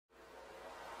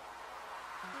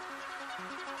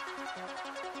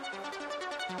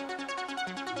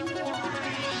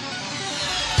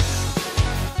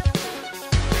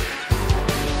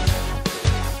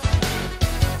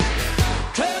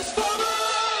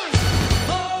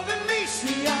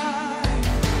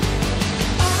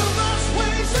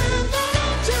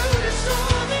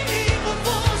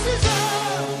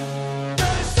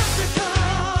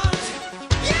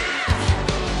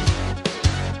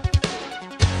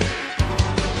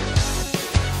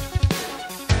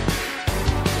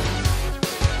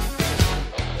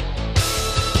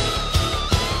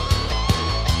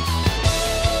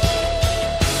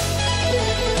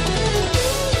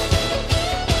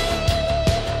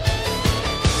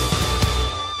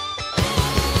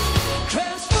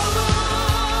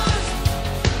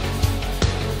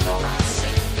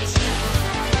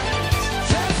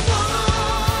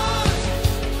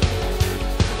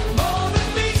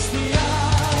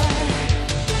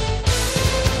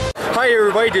Hi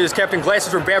everybody, this is Captain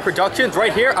Glasses from Bad Productions.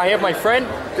 Right here, I have my friend.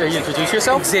 Introduce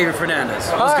yourself. Xavier Fernandez.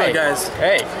 Hi. What's good, guys?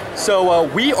 Hey, so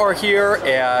we are here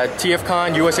at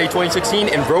Tfcon USA 2016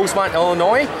 in Rosemont,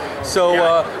 Illinois. So,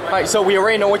 hi, so we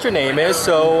already know what your name is.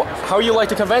 So, how you like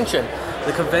the convention?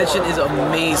 The convention is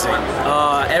amazing.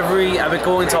 I've been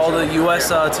going to all the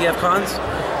US TFCons,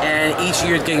 and each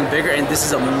year it's getting bigger, and this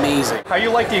is amazing. How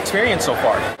you like the experience so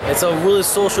far? It's a really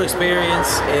social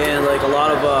experience, and like a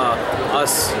lot of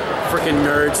us freaking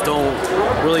nerds don't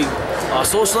really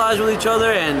socialize with each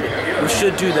other, and we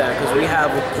should do that because we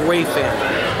have a great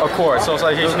fandom. Of course,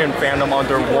 socialization and fandom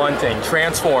under one thing,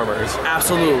 Transformers.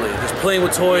 Absolutely. Just playing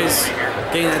with toys,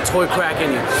 getting that toy crack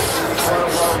in you.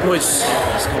 Which,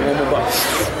 one more buck.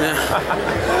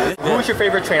 Yeah. Who's your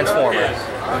favorite Transformer?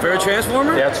 Favorite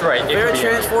Transformer? That's right. Favorite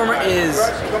Transformer is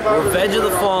Revenge of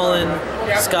the Fallen,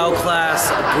 Scout Class,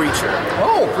 Breacher.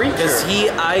 Oh, Breacher. Because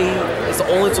it's the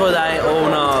only toy that I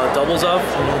own doubles of.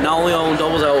 Not only own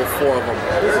doubles, I own 4 of them.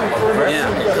 Yeah,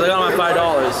 because I got them at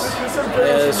 $5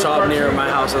 at a shop near my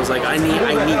house. I was like, I need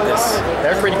this.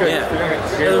 That's pretty good.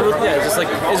 Yeah,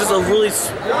 it's just a really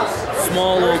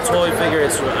small little toy figure.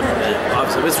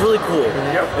 Obviously, it's really cool.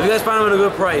 If you guys find them at a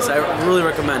good price, I really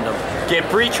recommend them. Get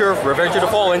Breacher, Revenge of the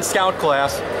Fallen, Scout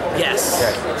Class. Yes.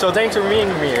 Okay. So thanks for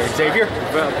meeting me here, Xavier.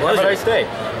 Pleasure. Have a nice day.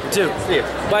 You too. See you.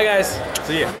 Bye, guys.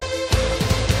 See you.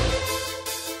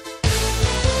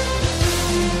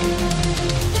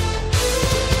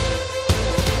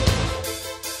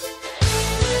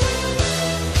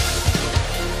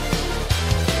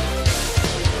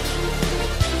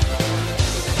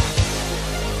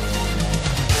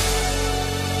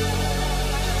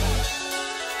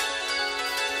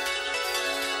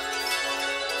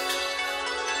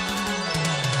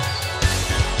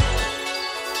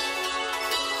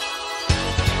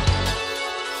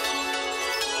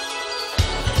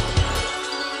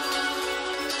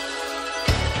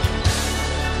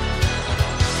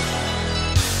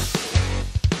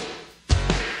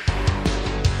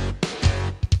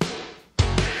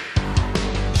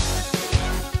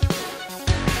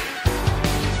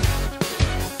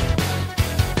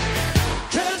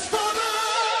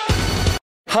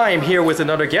 Hi, I'm here with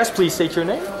another guest. Please state your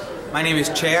name. My name is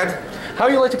Chad. How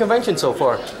do you like the convention so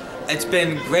far? It's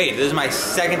been great. This is my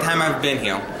second time I've been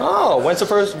here. Oh, what's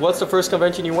the first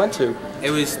convention you went to?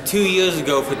 It was 2 years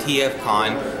ago for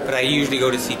TFCon, but I usually go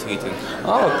to C2E2.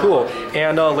 Oh, cool.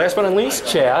 And last but not least,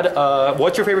 Chad,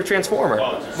 what's your favorite Transformer?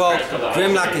 Well,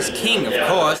 Grimlock is king, of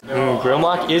course.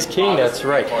 Grimlock is king, that's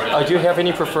right. Do you have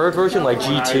any preferred version, like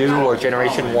G2 or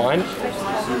Generation 1?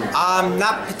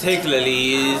 Not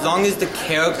particularly. As long as the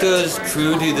character is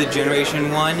true to the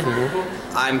Generation 1,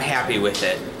 I'm happy with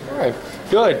it. All right.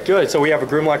 Good, good. So we have a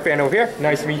Grimlock fan over here.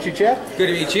 Nice to meet you, Chad. Good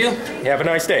to meet you. Have a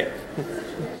nice day.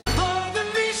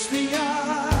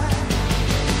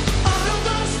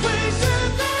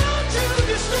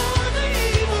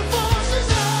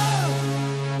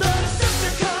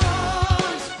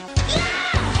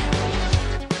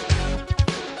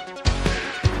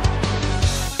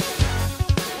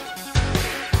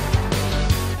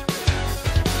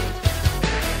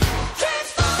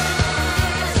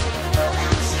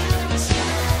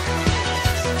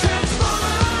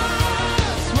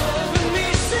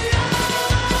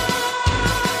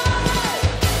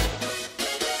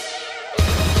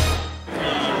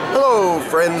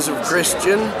 Friends of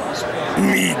Christian.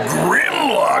 Me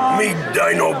Grimlock, me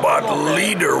Dinobot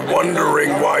leader, wondering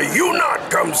why you not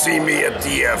come see me at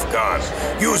TFCon.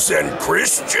 You send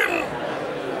Christian?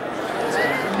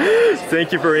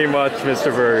 Thank you very much,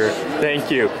 Mr. Berger. Thank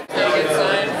you.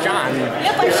 John,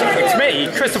 it's me,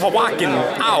 Christopher Walken.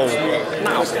 Ow.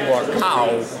 Ow.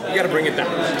 Ow. You gotta bring it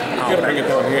down. You gotta bring it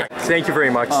down here. Thank you very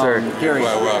much, sir.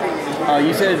 Well,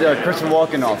 You said Christopher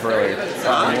Walken earlier.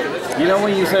 You know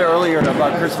when you said earlier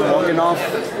about Christopher Walken?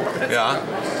 Yeah.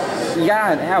 You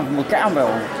gotta have Macabo.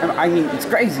 I mean, it's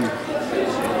crazy.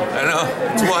 I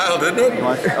know. It's wild, isn't it?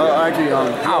 Actually,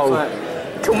 How?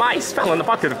 Two mice fell in a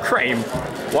bucket of cream.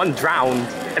 One drowned,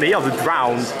 and the other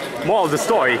drowned. Moral of the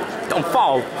story, don't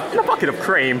fall in a bucket of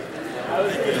cream.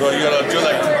 Well, you gotta do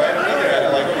like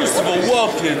Christopher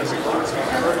Walken.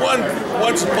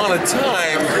 Once upon a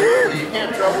time,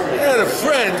 I had a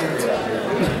friend,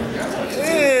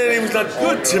 and he was not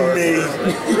good to me.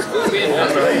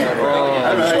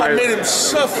 So I made him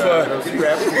suffer.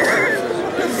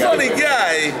 Funny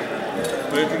guy.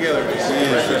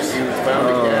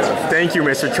 Thank you,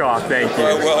 Mr. Chalk. Thank you.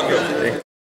 You're welcome.